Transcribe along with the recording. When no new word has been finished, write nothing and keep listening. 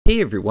Hey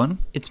everyone,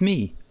 it's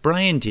me,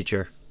 Bryan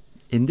teacher.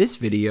 In this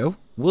video,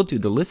 we'll do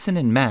the listen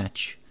and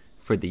match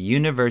for the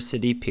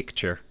university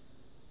picture.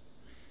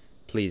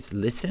 Please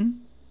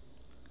listen,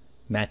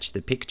 match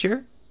the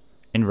picture,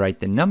 and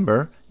write the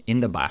number in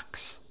the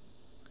box.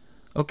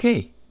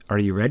 Okay, are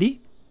you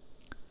ready?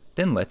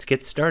 Then let's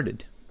get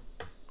started.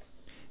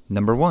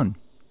 Number 1.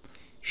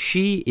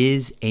 She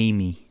is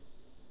Amy.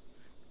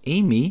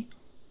 Amy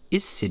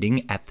is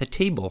sitting at the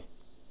table.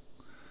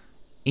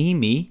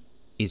 Amy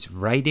is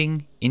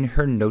writing in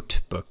her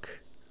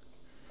notebook.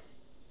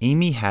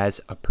 Amy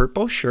has a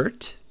purple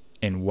shirt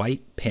and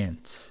white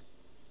pants.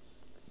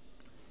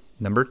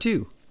 Number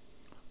 2.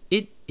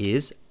 It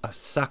is a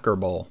soccer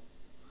ball.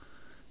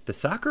 The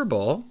soccer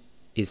ball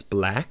is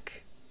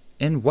black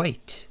and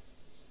white.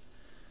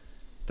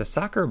 The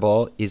soccer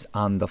ball is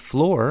on the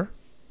floor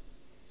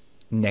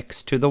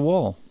next to the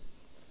wall.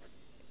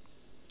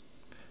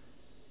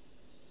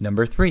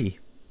 Number 3.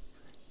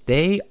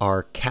 They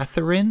are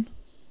Catherine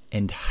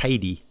and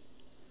Heidi.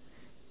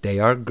 They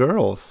are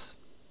girls.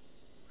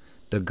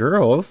 The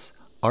girls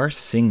are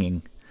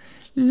singing.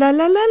 La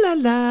la la la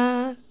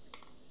la.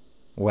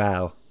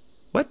 Wow,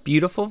 what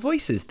beautiful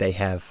voices they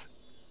have.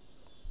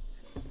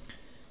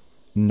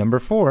 Number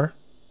 4.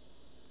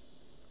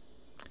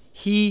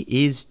 He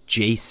is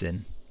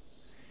Jason.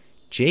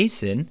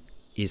 Jason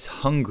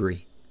is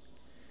hungry.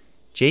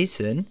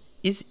 Jason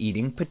is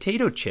eating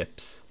potato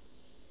chips.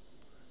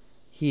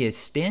 He is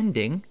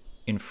standing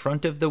in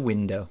front of the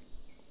window.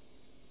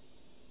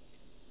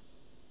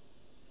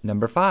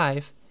 Number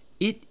 5.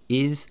 It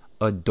is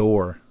a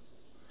door.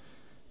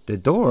 The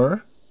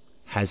door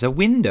has a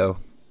window.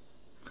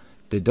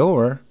 The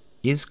door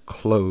is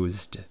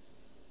closed.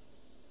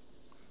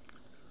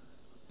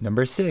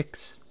 Number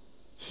 6.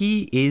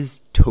 He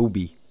is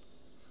Toby.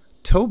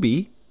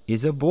 Toby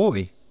is a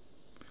boy.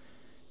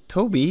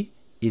 Toby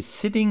is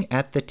sitting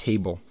at the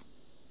table.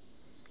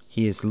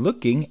 He is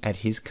looking at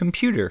his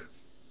computer.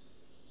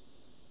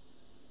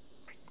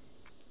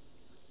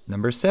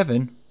 Number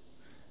 7.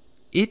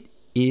 It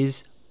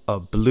is a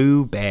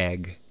blue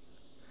bag.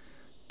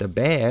 The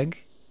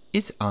bag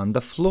is on the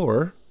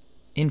floor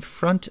in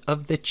front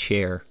of the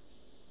chair.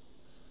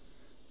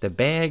 The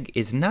bag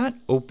is not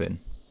open.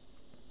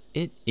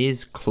 It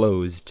is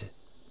closed.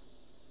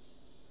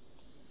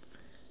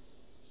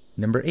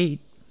 Number 8.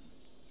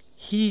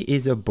 He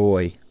is a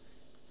boy.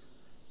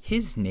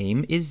 His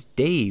name is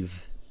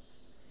Dave.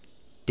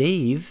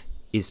 Dave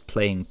is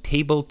playing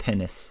table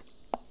tennis.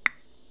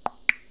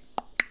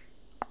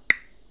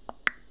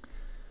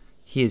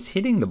 He is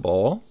hitting the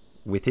ball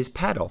with his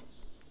paddle.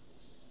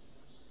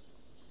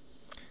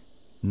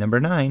 Number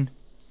 9.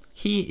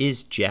 He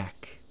is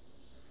Jack.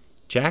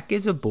 Jack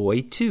is a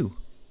boy too.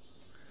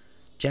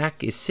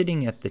 Jack is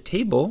sitting at the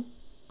table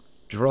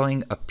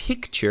drawing a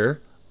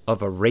picture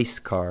of a race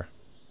car.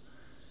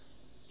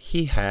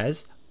 He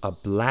has a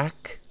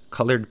black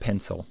colored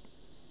pencil.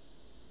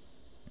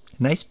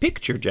 Nice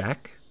picture,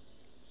 Jack.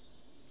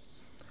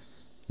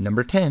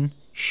 Number 10.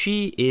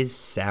 She is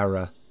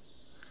Sarah.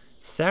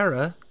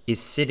 Sarah is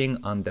sitting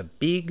on the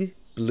big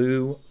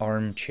blue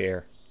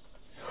armchair.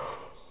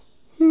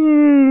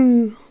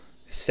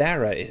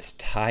 Sarah is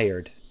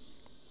tired.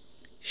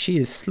 She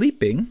is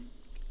sleeping.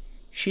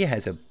 She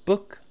has a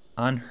book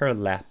on her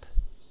lap.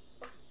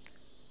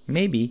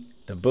 Maybe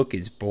the book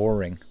is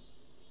boring.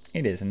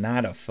 It is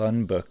not a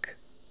fun book.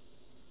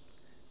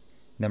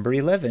 Number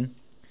 11.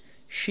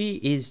 She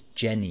is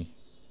Jenny.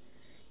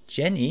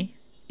 Jenny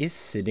is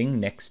sitting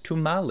next to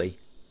Molly.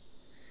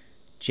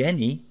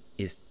 Jenny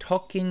is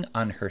talking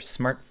on her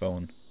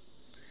smartphone.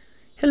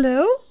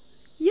 Hello?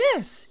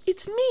 Yes,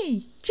 it's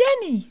me,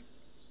 Jenny.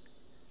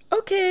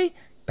 Okay,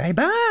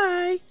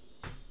 bye-bye.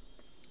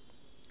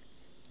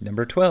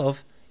 Number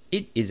 12.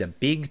 It is a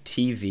big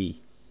TV.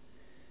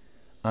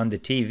 On the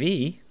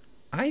TV,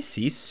 I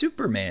see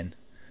Superman.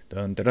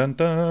 Dun dun dun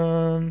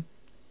dun.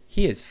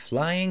 He is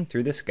flying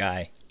through the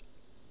sky.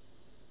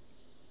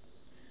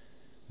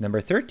 Number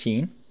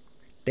 13.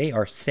 They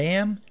are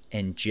Sam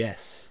and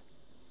Jess.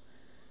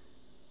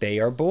 They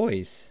are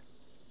boys.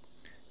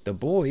 The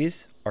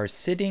boys are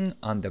sitting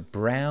on the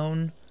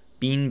brown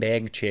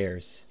beanbag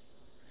chairs.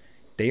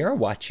 They are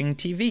watching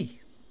TV.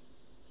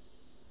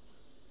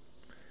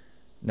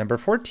 Number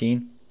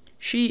 14.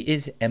 She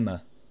is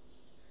Emma.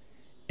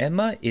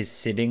 Emma is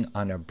sitting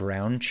on a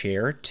brown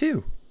chair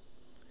too.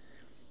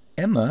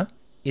 Emma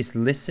is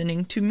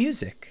listening to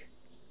music.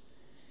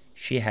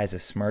 She has a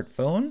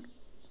smartphone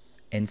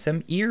and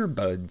some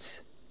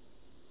earbuds.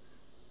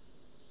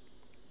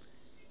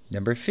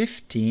 Number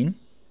 15.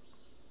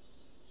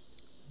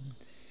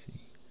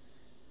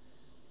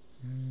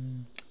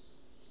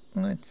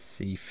 Let's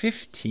see.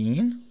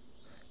 15.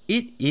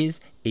 It is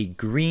a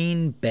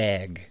green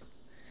bag.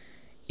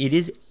 It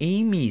is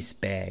Amy's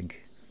bag.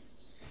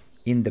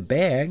 In the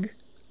bag,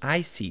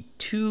 I see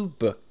 2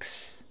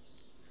 books.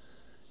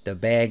 The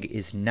bag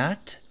is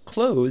not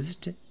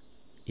closed.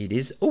 It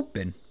is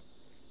open.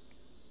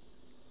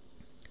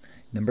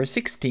 Number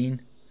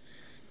 16.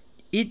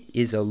 It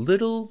is a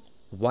little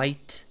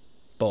white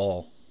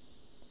ball.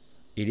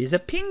 It is a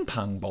ping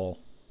pong ball.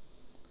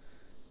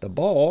 The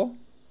ball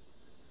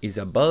is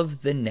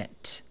above the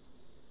net.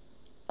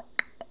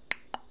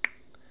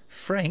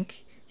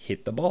 Frank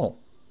hit the ball.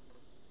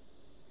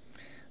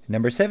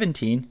 Number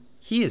 17,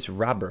 he is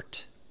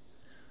Robert.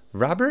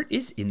 Robert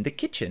is in the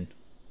kitchen.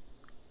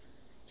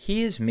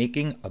 He is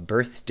making a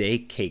birthday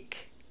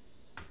cake.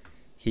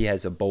 He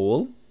has a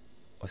bowl,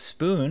 a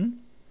spoon,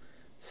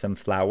 some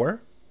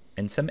flour,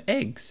 and some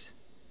eggs.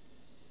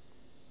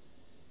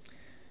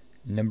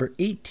 Number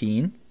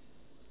 18,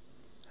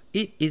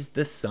 it is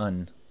the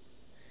sun.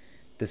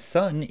 The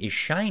sun is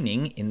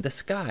shining in the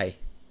sky.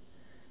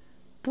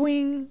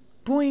 Boing,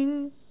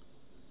 boing.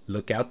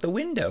 Look out the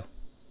window.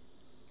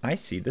 I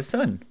see the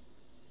sun.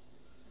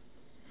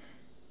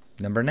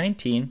 Number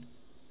 19,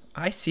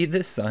 I see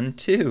the sun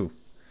too.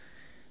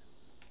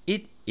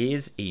 It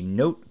is a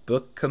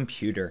notebook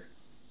computer.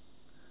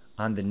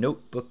 On the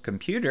notebook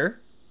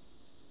computer,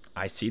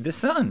 I see the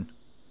sun.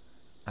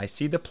 I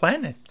see the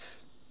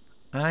planets.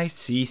 I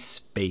see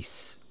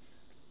space.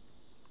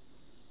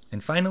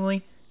 And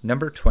finally,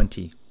 number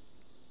 20.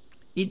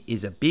 It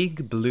is a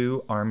big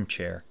blue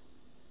armchair.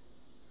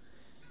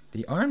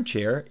 The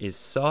armchair is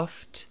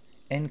soft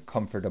and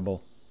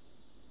comfortable.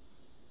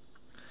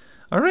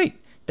 All right,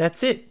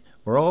 that's it.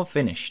 We're all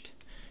finished.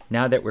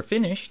 Now that we're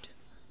finished,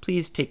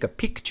 please take a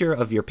picture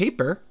of your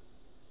paper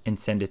and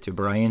send it to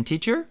Bryan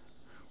teacher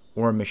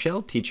or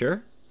Michelle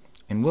teacher,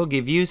 and we'll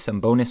give you some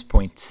bonus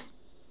points.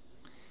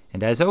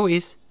 And as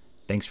always,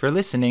 thanks for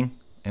listening,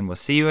 and we'll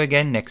see you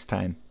again next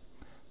time.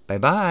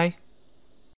 Bye-bye.